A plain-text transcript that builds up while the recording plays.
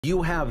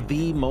You have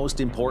the most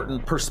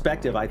important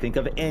perspective, I think,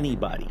 of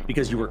anybody,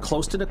 because you were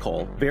close to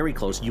Nicole, very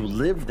close. You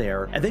lived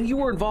there, and then you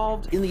were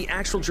involved in the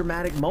actual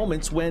dramatic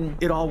moments when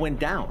it all went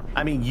down.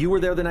 I mean, you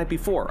were there the night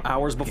before,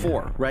 hours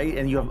before, right?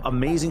 And you have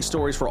amazing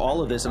stories for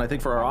all of this, and I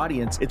think for our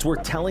audience, it's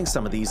worth telling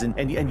some of these.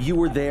 And you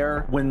were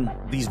there when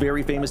these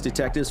very famous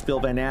detectives, Phil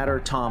Van Natter,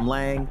 Tom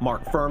Lang,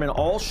 Mark Furman,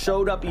 all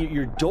showed up at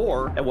your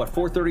door at, what,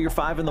 4:30 or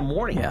 5 in the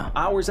morning,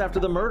 hours after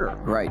the murder.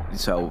 Right.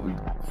 So,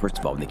 first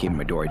of all, when they came to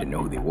my door, I didn't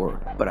know who they were,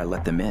 but I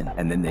let them in.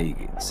 And then they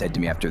said to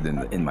me after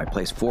in my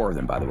place, 4 of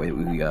them, by the way,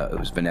 it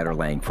was Van Natter,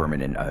 Lang,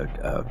 Furman, and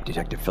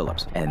Detective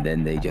Phillips. And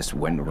then they just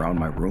went around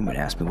my room and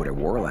asked me what I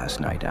wore last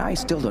night. I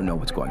still don't know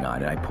what's going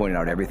on. And I pointed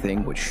out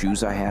everything, what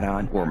shoes I had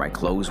on, where my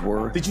clothes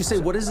were. Did you say,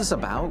 what is this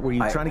about? Were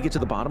you trying to get to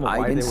the bottom of why they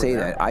were there? I didn't say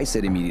that. I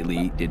said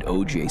immediately, did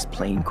OJ's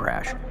plane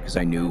crash? Because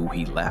I knew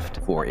he left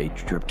for a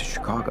trip to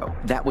Chicago.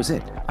 That was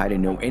it. I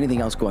didn't know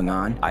anything else going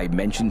on. I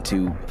mentioned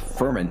to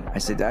Furman, I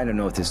said, I don't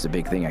know if this is a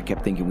big thing. I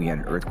kept thinking we had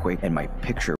an earthquake, and my picture